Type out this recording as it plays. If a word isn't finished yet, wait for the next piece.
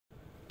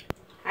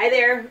Hi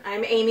there,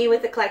 I'm Amy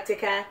with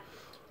Eclectica,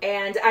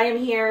 and I am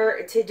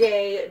here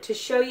today to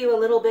show you a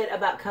little bit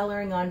about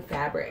coloring on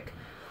fabric.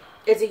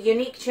 It's a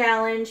unique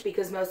challenge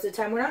because most of the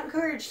time we're not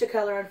encouraged to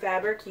color on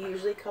fabric. You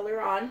usually color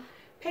on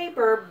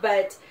paper,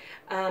 but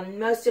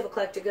most of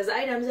Eclectica's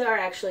items are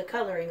actually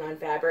coloring on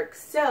fabric.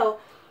 So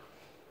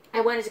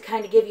I wanted to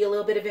kind of give you a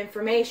little bit of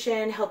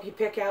information, help you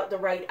pick out the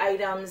right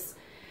items,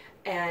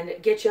 and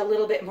get you a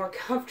little bit more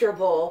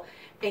comfortable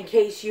in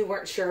case you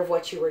weren't sure of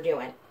what you were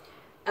doing.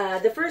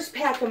 The first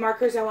pack of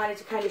markers I wanted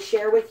to kind of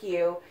share with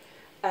you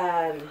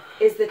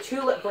is the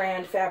Tulip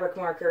brand fabric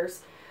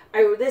markers.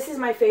 This is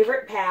my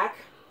favorite pack.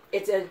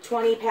 It's a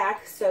 20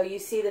 pack, so you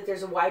see that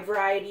there's a wide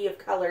variety of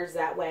colors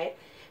that way.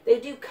 They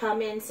do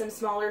come in some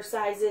smaller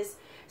sizes,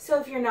 so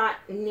if you're not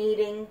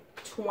needing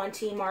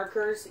 20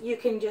 markers, you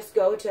can just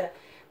go to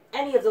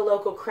any of the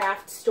local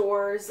craft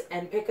stores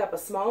and pick up a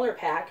smaller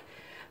pack.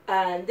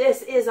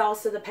 This is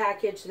also the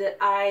package that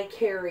I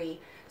carry.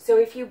 So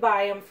if you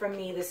buy them from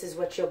me, this is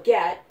what you'll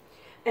get.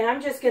 And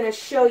I'm just going to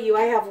show you,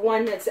 I have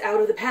one that's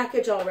out of the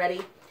package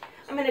already.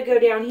 I'm going to go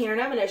down here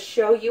and I'm going to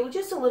show you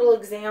just a little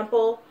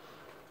example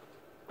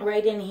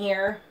right in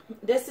here.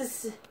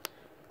 It's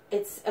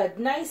a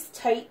nice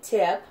tight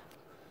tip.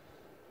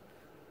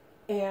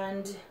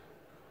 And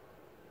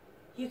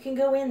you can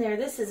go in there.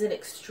 This is an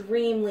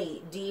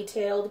extremely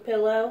detailed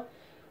pillow.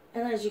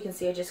 And as you can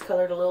see, I just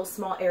colored a little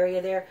small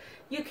area there.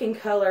 You can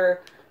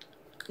color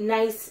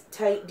nice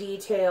tight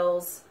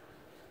details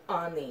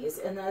on these,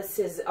 and this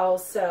is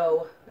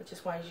also, I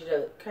just wanted you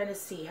to kind of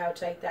see how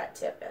tight that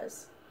tip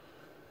is.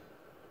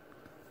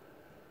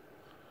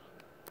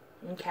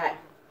 Okay,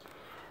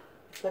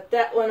 put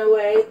that one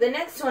away. The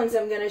next ones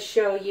I'm going to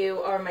show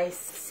you are my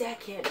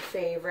second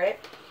favorite.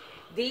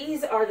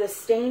 These are the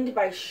Stained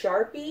by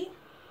Sharpie.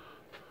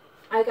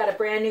 I got a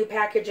brand new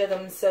package of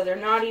them, so they're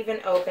not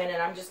even open,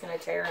 and I'm just going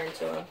to tear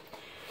into them.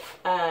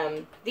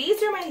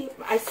 These are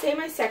I say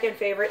my second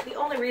favorite. The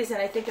only reason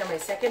I think they're my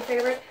second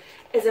favorite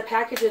is a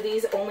package of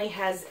these only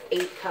has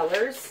 8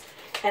 colors,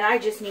 and I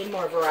just need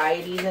more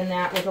variety than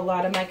that with a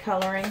lot of my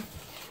coloring.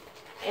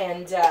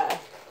 And so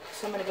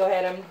I'm going to go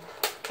ahead. I'm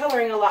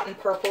coloring a lot in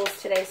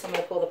purples today, so I'm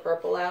going to pull the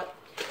purple out.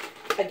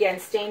 Again,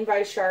 Stained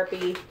by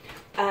Sharpie.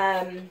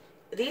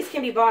 These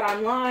can be bought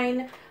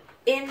online.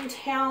 In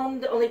town,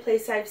 the only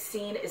place I've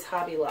seen is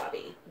Hobby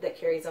Lobby that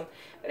carries them.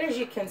 But as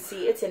you can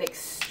see, it's an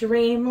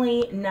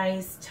extremely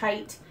nice,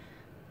 tight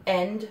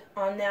end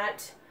on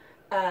that.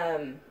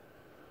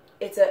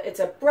 It's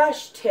a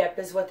brush tip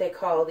is what they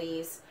call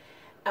these.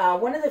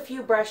 One of the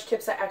few brush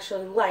tips I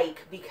actually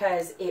like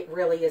because it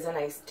really is a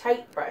nice,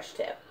 tight brush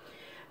tip.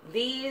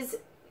 These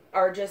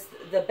are just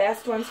the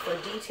best ones for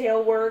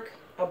detail work.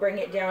 I'll bring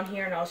it down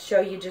here and I'll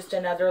show you just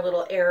another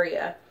little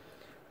area.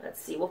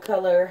 Let's see, we'll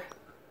color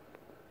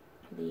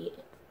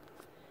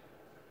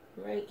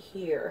right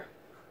here,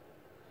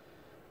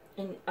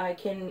 and I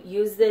can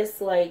use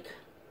this like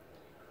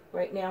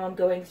right now. I'm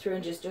going through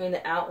and just doing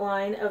the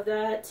outline of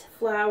that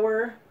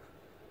flower,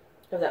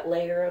 of that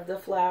layer of the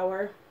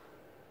flower.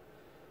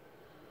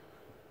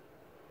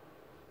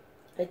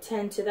 That's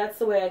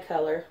the way I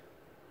color.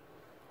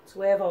 It's the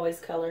way I've always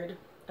colored.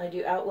 I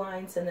do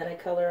outlines and then I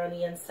color on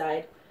the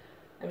inside.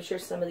 I'm sure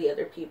some of the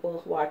other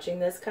people watching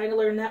this kind of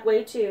learn that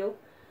way too.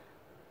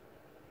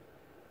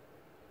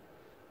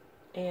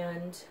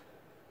 And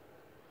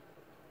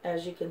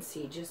as you can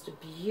see, just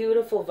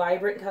beautiful,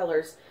 vibrant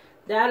colors.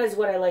 That is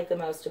what I like the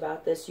most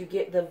about this. You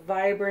get the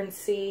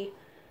vibrancy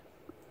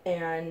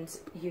and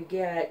you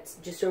get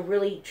just a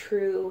really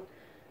true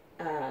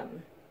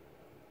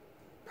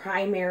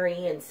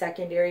primary and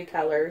secondary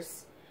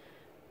colors.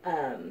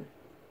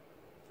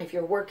 If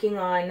you're working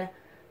on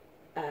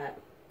a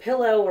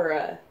pillow or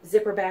a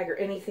zipper bag or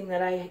anything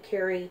that I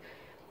carry,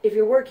 if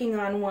you're working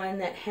on one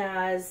that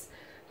has,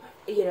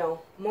 you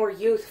know, more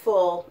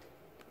youthful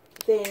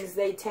things,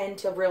 they tend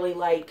to really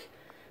like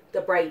the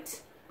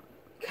bright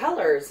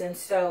colors, and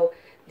so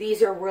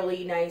these are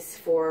really nice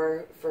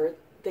for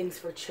things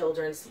for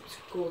children,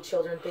 school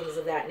children, things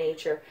of that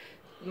nature.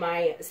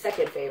 My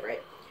second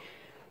favorite.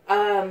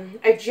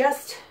 I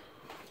just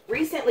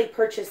recently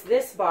purchased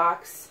this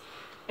box,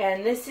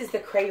 and this is the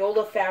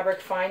Crayola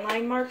fabric fine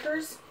line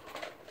markers.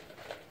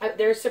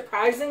 They're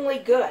surprisingly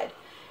good.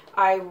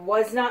 I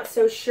was not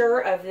so sure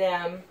of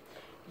them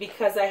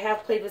because I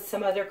have played with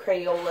some other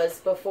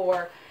Crayolas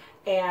before,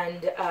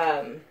 and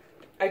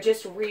I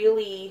just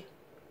really,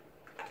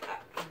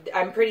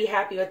 I'm pretty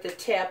happy with the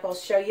tip. I'll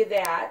show you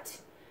that.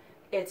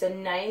 It's a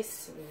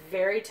nice,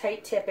 very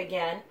tight tip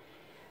again.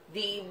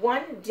 The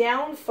one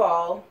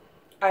downfall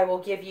I will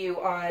give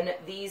you on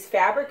these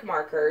fabric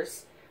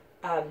markers,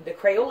 the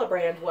Crayola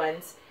brand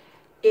ones,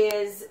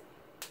 is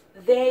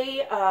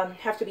they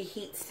have to be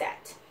heat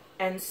set.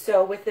 And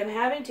so with them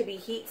having to be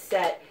heat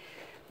set,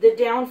 the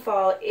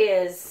downfall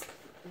is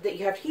that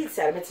you have to heat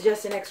set them. It's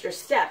just an extra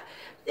step.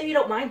 If you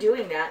don't mind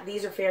doing that,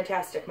 these are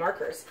fantastic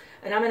markers.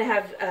 And I'm going to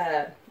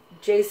have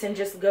Jason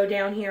just go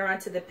down here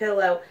onto the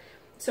pillow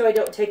so I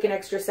don't take an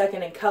extra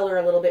second and color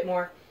a little bit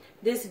more.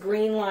 This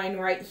green line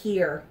right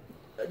here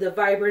the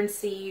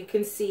vibrancy you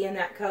can see in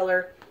that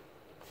color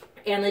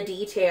and the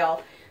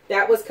detail.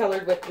 That was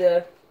colored with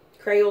the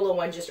Crayola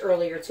one just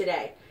earlier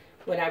today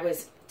when I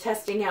was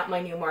testing out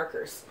my new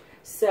markers.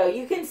 So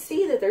you can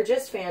see that they're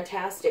just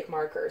fantastic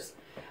markers.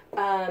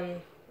 I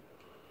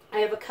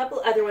have a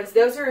couple other ones.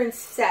 Those are in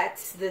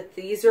sets.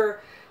 These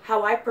are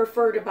how I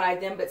prefer to buy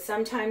them, but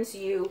sometimes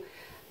you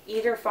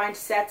either find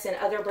sets in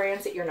other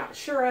brands that you're not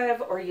sure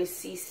of, or you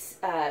see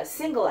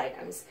single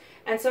items.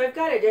 And so I've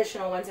got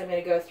additional ones I'm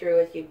going to go through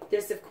with you.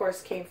 This, of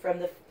course, came from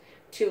the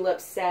Tulip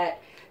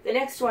set. The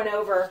next one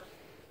over,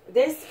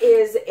 this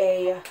is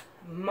a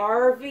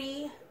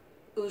Marvy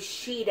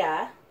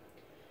Ushida,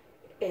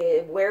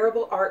 a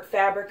wearable art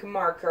fabric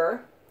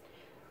marker.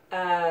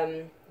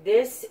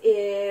 This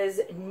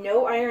is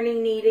no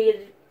ironing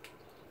needed.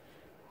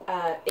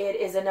 It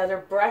is another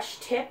brush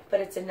tip, but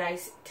it's a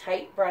nice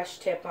tight brush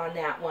tip on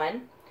that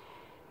one.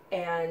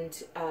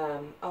 And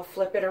I'll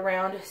flip it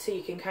around so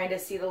you can kind of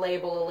see the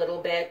label a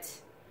little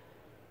bit.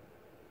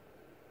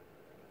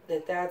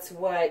 That's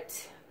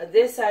what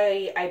this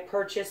I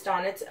purchased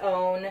on its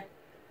own.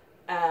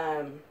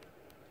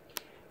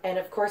 And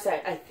of course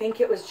I think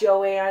it was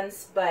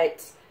Joann's,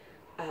 but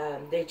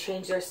they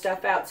changed their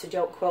stuff out, so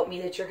don't quote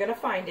me that you're going to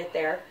find it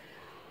there.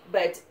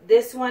 But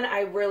this one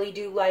I really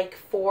do like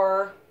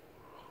for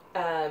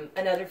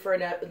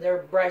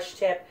another brush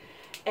tip.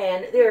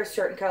 And there are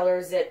certain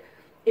colors that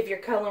if you're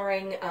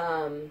coloring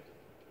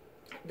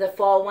the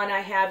fall one I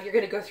have, you're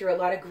going to go through a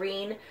lot of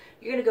green,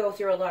 you're going to go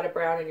through a lot of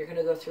brown, and you're going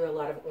to go through a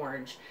lot of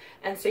orange.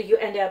 And so you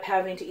end up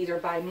having to either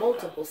buy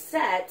multiple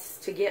sets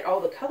to get all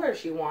the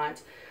colors you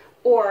want,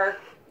 or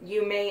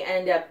you may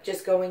end up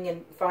just going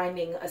and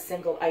finding a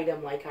single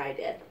item like I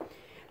did.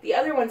 The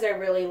other ones I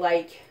really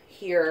like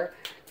here,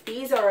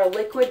 these are a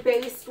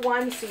liquid-based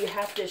one, so you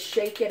have to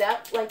shake it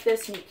up like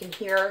this, and you can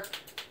hear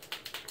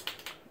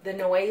the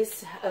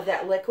noise of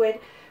that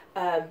liquid.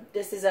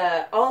 This is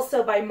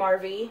also by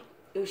Marvy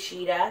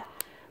Ushida,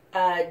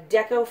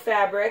 Deco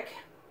Fabric,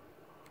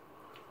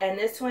 and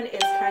this one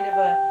is kind of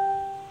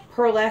a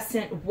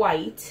pearlescent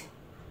white.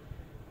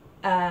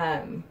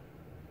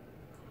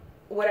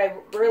 What I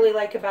really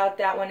like about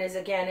that one is,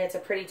 again, it's a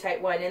pretty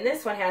tight one, and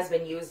this one has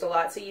been used a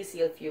lot, so you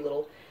see a few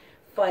little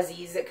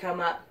fuzzies that come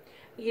up.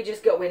 You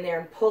just go in there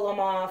and pull them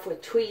off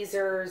with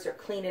tweezers or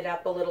clean it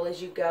up a little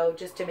as you go,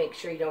 just to make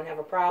sure you don't have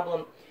a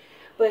problem.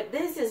 But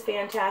this is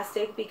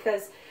fantastic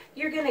because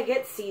you're going to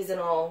get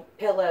seasonal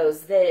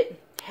pillows that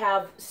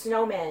have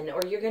snowmen,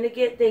 or you're going to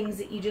get things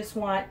that you just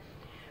want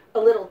a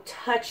little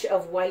touch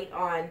of white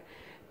on,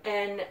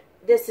 and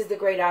this is the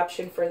great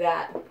option for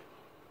that.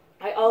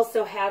 I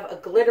also have a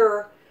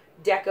glitter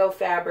deco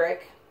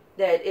fabric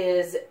that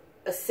is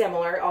a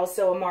similar,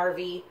 also a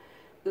Marvy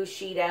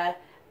Ushida.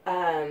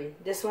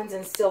 This one's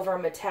in silver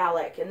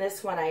metallic, and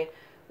this one I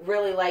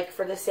really like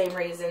for the same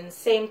reason.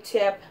 Same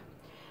tip.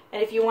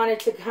 And if you wanted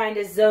to kind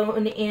of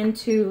zone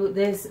into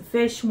this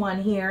fish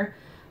one here,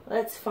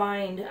 let's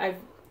find,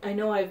 I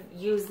know I've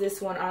used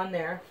this one on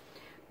there.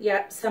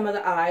 Yep, some of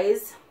the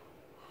eyes.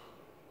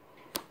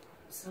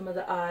 Some of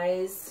the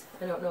eyes.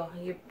 I don't know,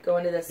 you go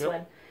into this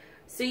one.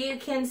 So you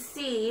can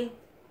see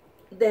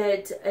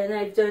that, and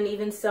I've done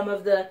even some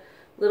of the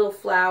little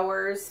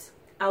flowers.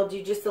 I'll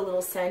do just the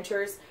little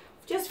centers,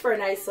 just for a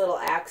nice little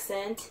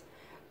accent.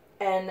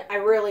 And I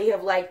really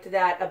have liked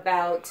that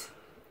about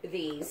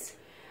these.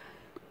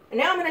 And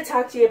now I'm going to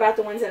talk to you about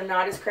the ones that I'm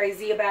not as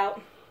crazy about.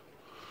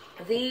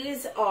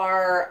 These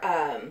are,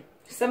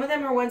 some of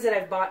them are ones that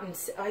I've bought in,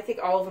 I think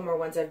all of them are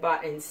ones I've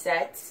bought in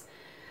sets,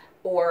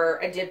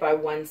 or I did buy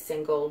one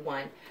single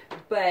one.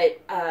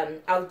 But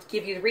I'll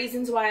give you the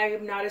reasons why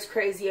I'm not as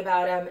crazy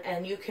about them,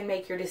 and you can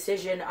make your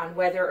decision on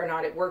whether or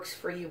not it works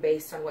for you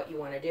based on what you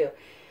want to do.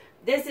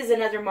 This is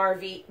another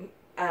Marvy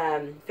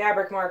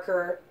fabric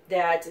marker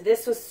that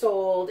this was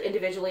sold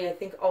individually, I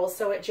think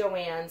also at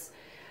Joann's.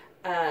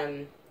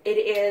 It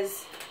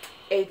is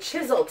a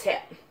chisel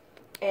tip.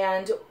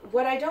 And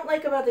what I don't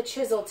like about the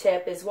chisel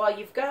tip is while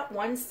you've got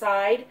one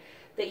side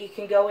that you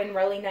can go in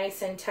really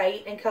nice and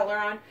tight and color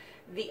on,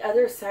 the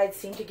other sides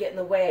seem to get in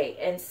the way.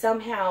 And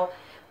somehow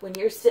when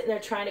you're sitting there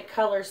trying to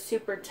color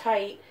super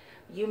tight,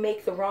 you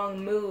make the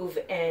wrong move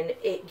and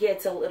it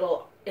gets a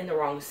little in the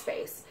wrong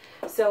space.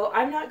 So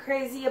I'm not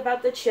crazy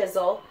about the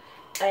chisel,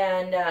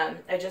 and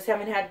I just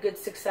haven't had good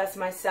success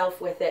myself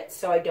with it,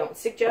 so I don't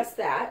suggest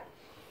that.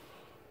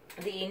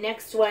 The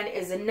next one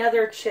is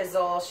another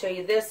chisel. I'll show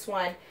you this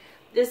one.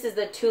 This is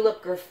the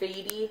Tulip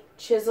Graffiti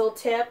chisel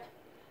tip,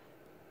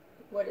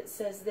 what it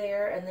says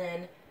there, and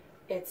then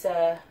it's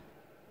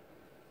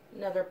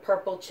another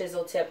purple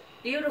chisel tip.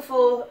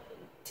 Beautiful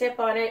tip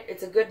on it.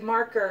 It's a good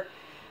marker,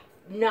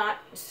 not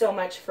so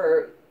much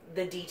for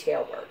the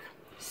detail work.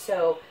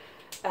 So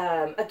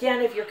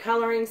again, if you're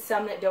coloring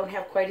some that don't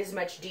have quite as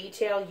much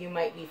detail, you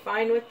might be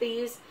fine with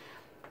these.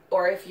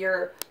 Or if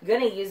you're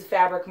going to use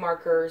fabric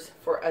markers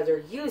for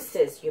other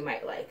uses, you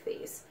might like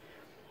these.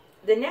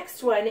 The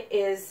next one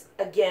is,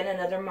 again,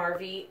 another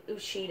Marvy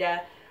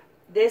Ushida.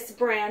 This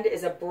brand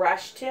is a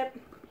brush tip,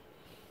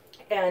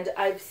 And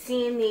I've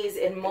seen these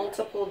in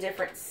multiple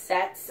different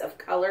sets of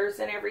colors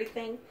and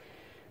everything.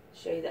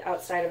 Show you the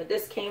outside of it.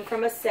 This came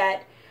from a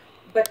set,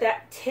 but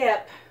that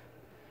tip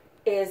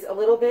is a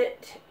little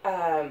bit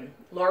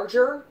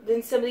larger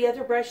than some of the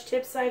other brush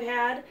tips I've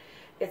had.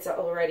 It's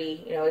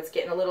already, you know, it's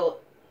getting a little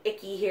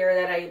icky here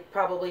that I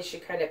probably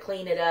should kind of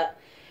clean it up.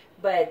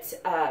 But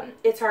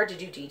it's hard to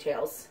do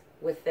details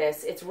with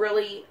this. It's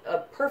really a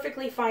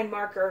perfectly fine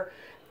marker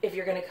if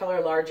you're going to color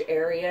large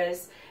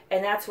areas.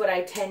 And that's what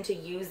I tend to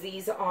use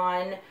these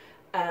on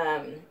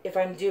if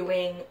I'm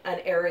doing an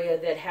area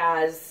that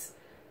has,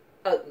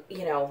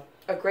 you know,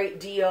 a great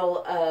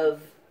deal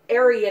of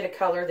area to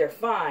color. They're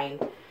fine,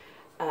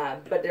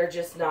 but they're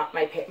just not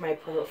my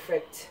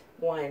perfect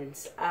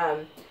ones.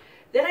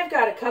 Then I've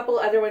got a couple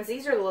other ones.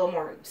 These are a little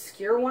more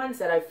obscure ones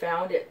that I've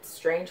found at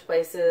strange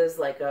places,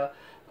 like a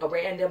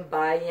random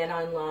buy-in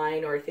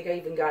online, or I think I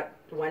even got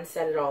one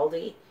set at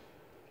Aldi.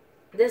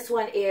 This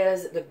one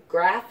is the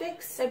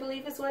Graphics, I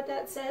believe is what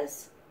that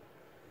says.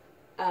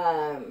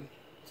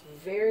 It's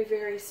very,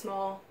 very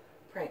small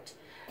print,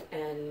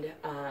 and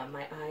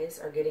my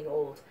eyes are getting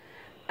old.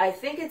 I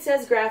think it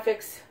says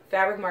Graphics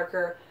fabric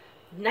marker.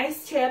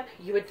 Nice tip.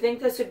 You would think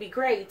this would be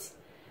great.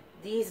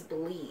 These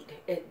bleed.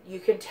 You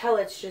can tell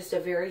it's just a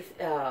very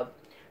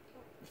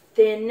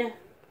thin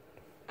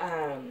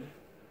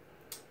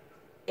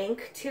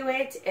ink to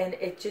it, and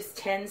it just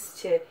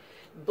tends to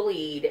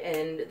bleed,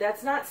 and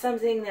that's not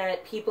something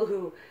that people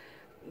who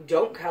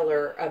don't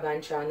color a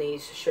bunch on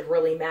these should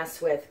really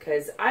mess with,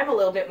 because I'm a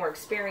little bit more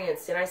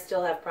experienced and I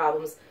still have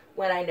problems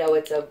when I know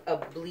it's a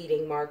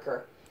bleeding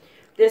marker.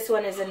 This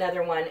one is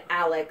another one,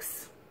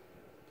 Alex,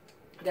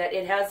 that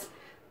it has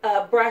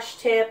a brush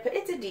tip.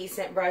 It's a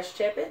decent brush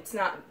tip. It's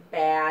not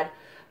bad.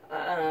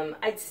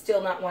 I'd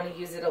still not want to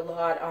use it a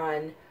lot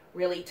on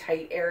really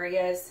tight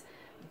areas,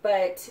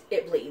 but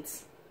it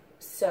bleeds.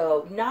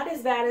 So not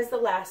as bad as the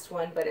last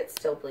one, but it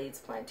still bleeds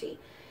plenty.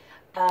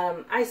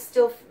 I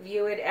still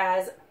view it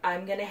as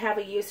I'm going to have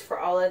a use for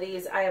all of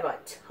these. I have a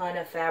ton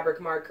of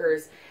fabric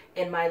markers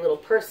in my little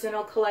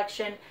personal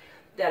collection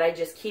that I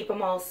just keep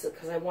them all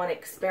because I want to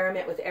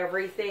experiment with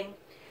everything.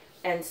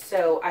 And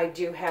so I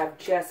do have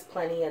just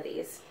plenty of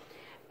these.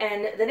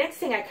 And the next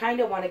thing I kind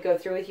of want to go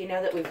through with you,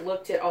 now that we've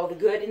looked at all the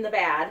good and the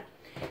bad,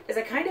 is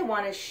I kind of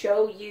want to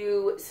show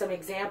you some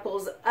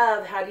examples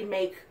of how to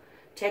make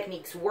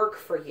techniques work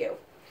for you.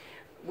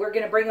 We're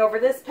going to bring over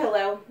this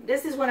pillow.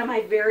 This is one of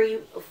my very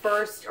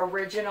first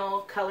original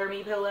Color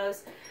Me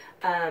pillows.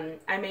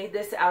 I made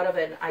this out of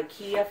an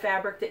IKEA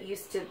fabric that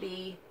used to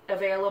be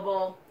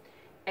available,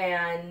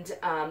 and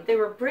they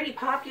were pretty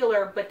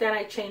popular, but then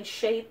I changed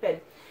shape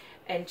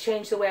and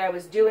changed the way I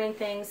was doing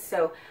things,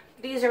 so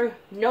these are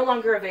no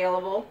longer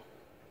available.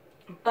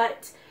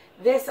 But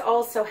this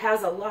also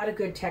has a lot of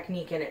good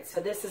technique in it,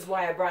 so this is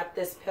why I brought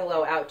this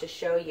pillow out to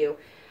show you.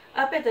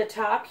 Up at the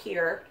top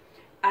here,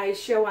 I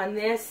show on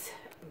this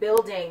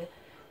building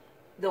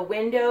the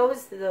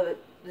windows, the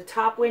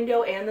top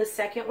window and the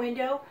second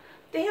window.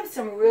 They have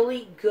some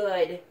really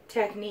good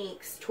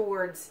techniques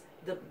towards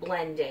the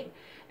blending.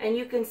 And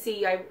you can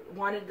see I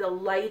wanted the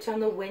light on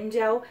the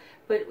window,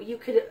 but you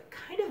could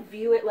kind of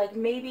view it like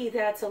maybe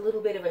that's a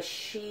little bit of a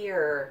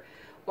sheer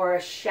or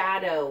a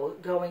shadow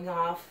going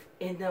off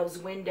in those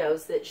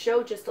windows that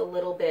show just a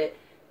little bit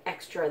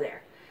extra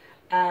there.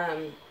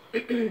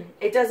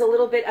 It does a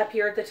little bit up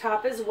here at the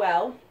top as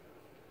well.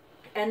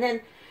 And then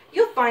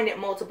you'll find it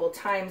multiple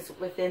times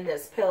within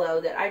this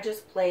pillow that I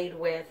just played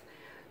with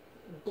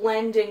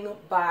blending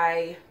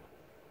by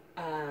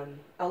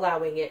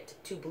allowing it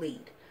to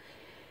bleed.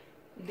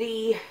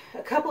 A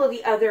couple of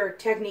the other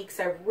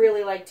techniques I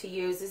really like to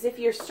use is if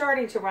you're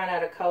starting to run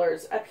out of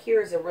colors. Up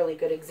here is a really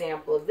good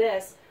example of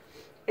this,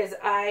 is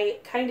I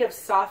kind of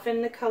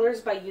soften the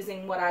colors by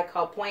using what I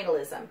call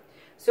pointillism.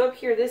 So up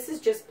here, this is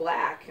just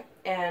black,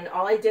 and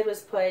all I did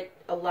was put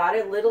a lot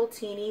of little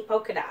teeny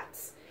polka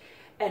dots.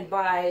 And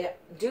by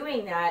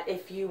doing that,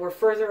 if you were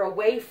further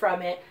away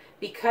from it,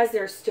 because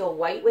there's still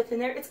white within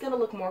there, it's going to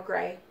look more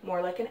gray,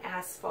 more like an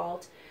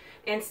asphalt,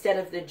 instead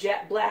of the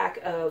jet black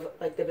of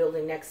like the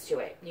building next to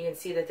it. You can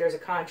see that there's a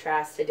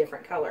contrast, a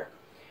different color.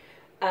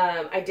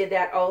 I did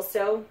that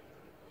also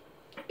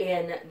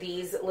in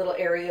these little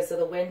areas of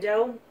the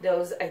window.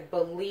 Those, I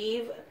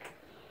believe,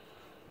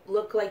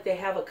 look like they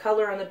have a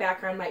color on the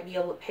background, might be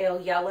a pale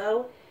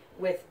yellow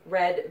with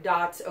red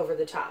dots over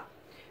the top.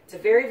 It's a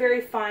very,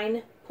 very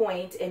fine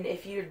point, and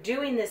if you're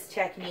doing this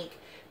technique,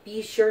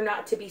 be sure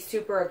not to be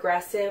super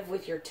aggressive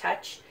with your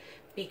touch,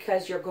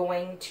 because you're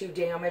going to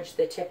damage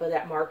the tip of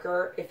that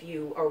marker if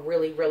you are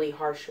really, really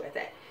harsh with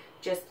it.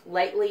 Just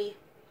lightly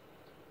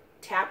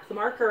tap the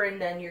marker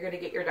and then you're going to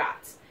get your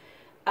dots.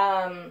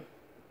 A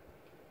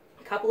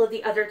couple of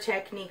the other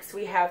techniques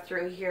we have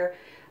through here,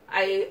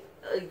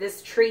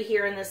 this tree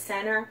here in the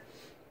center,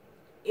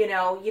 you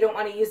know, you don't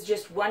want to use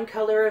just one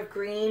color of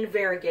green,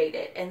 variegate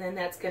it, and then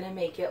that's going to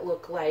make it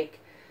look like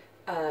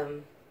a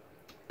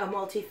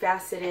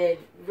multifaceted,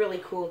 really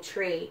cool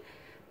tree.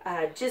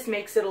 Just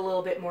makes it a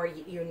little bit more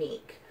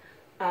unique.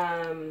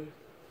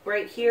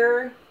 Right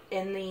here,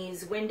 in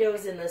these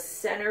windows in the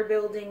center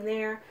building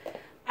there,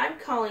 I'm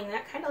calling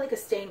that kind of like a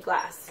stained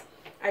glass.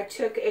 I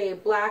took a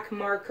black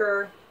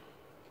marker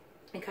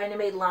and kind of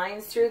made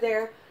lines through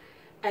there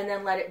and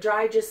then let it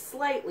dry just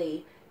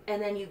slightly,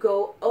 and then you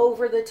go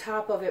over the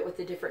top of it with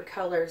the different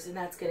colors, and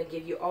that's going to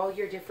give you all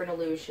your different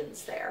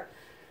illusions there.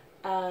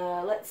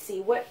 Let's see,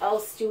 what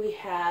else do we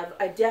have?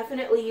 I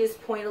definitely use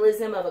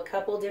pointillism of a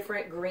couple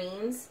different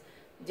greens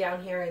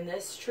down here in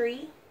this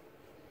tree.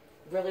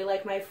 Really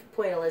like my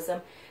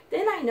pointillism.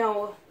 Then I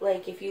know,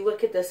 like, if you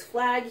look at this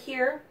flag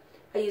here,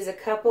 I use a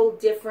couple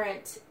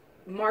different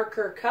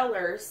marker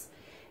colors,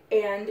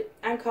 and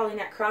I'm calling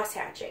that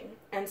cross-hatching.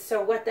 And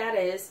so what that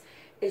is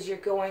you're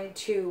going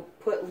to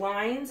put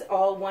lines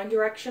all one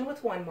direction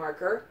with one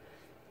marker,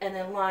 and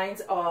then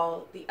lines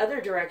all the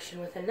other direction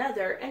with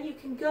another, and you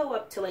can go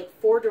up to like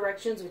 4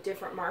 directions with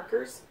different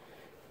markers,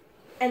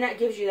 and that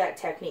gives you that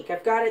technique.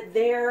 I've got it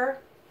there.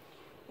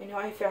 I know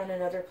I found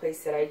another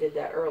place that I did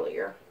that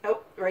earlier.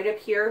 Oh, right up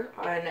here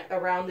on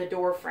around the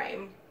door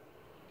frame.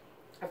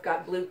 I've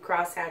got blue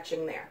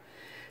cross-hatching there.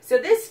 So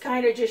this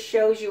kind of just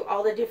shows you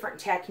all the different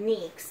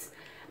techniques.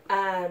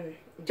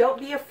 Don't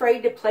be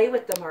afraid to play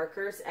with the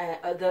markers.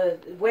 The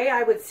way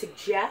I would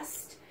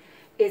suggest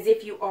is,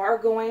 if you are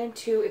going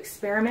to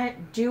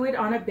experiment, do it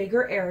on a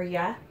bigger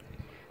area.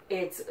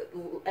 It's,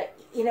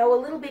 you know, a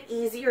little bit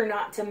easier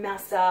not to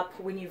mess up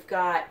when you've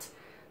got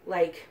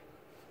like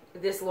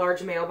this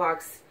large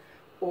mailbox,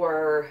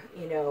 or,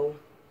 you know,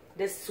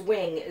 this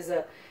swing is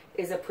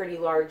a pretty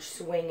large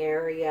swing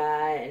area,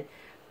 and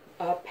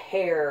a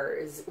pair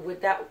is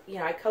with that, you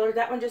know, I colored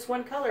that one just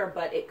one color,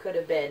 but it could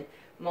have been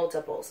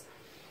multiples.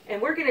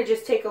 And we're going to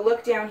just take a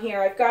look down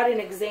here. I've got an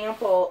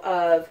example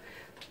of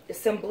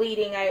some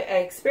bleeding I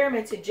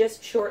experimented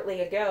just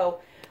shortly ago.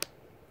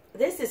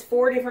 This is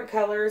 4 different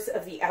colors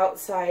of the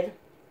outside.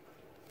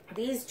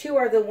 These 2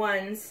 are the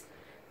ones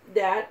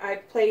that I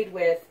played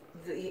with,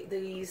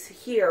 these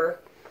here,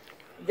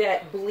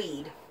 that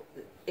bleed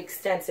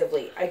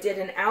extensively. I did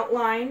an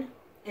outline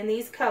in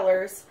these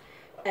colors,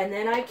 and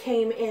then I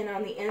came in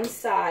on the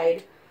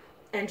inside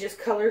and just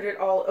colored it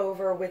all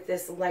over with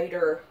this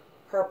lighter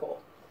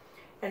purple.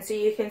 And so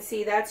you can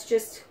see that's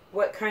just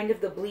what kind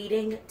of the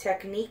bleeding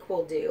technique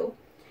will do.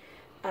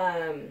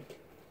 And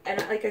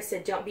like I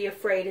said, don't be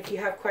afraid. If you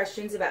have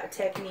questions about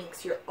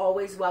techniques, you're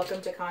always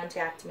welcome to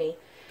contact me.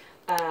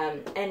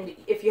 And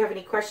if you have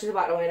any questions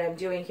about what I'm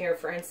doing here,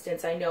 for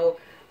instance, I know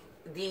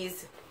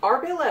these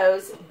are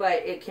billows, but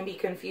it can be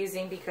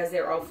confusing because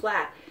they're all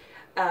flat.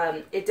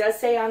 It does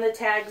say on the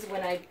tags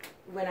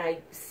when I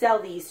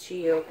sell these to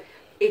you,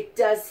 it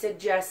does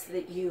suggest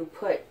that you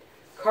put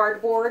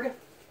cardboard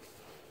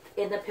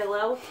in the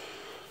pillow,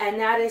 and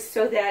that is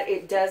so that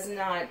it does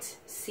not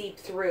seep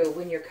through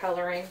when you're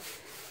coloring.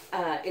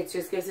 It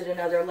just gives it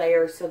another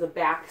layer so the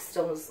back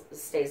still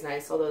stays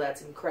nice, although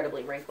that's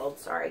incredibly wrinkled,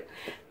 sorry.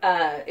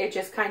 It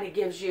just kind of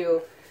gives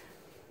you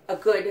a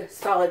good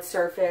solid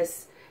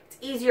surface. It's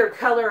easier to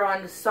color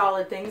on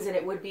solid things than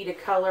it would be to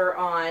color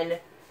on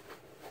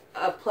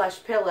a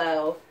plush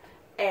pillow,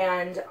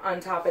 and on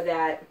top of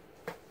that,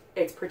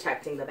 it's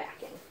protecting the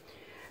backing.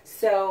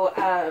 So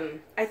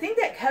I think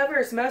that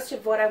covers most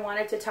of what I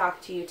wanted to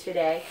talk to you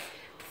today.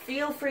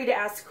 Feel free to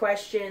ask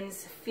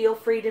questions. Feel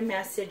free to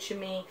message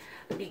me.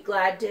 I'd be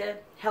glad to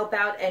help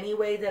out any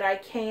way that I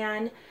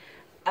can.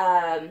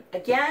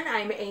 Again,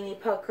 I'm Amy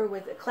Poker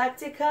with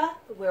Eclectica,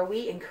 where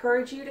we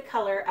encourage you to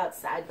color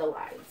outside the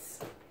lines.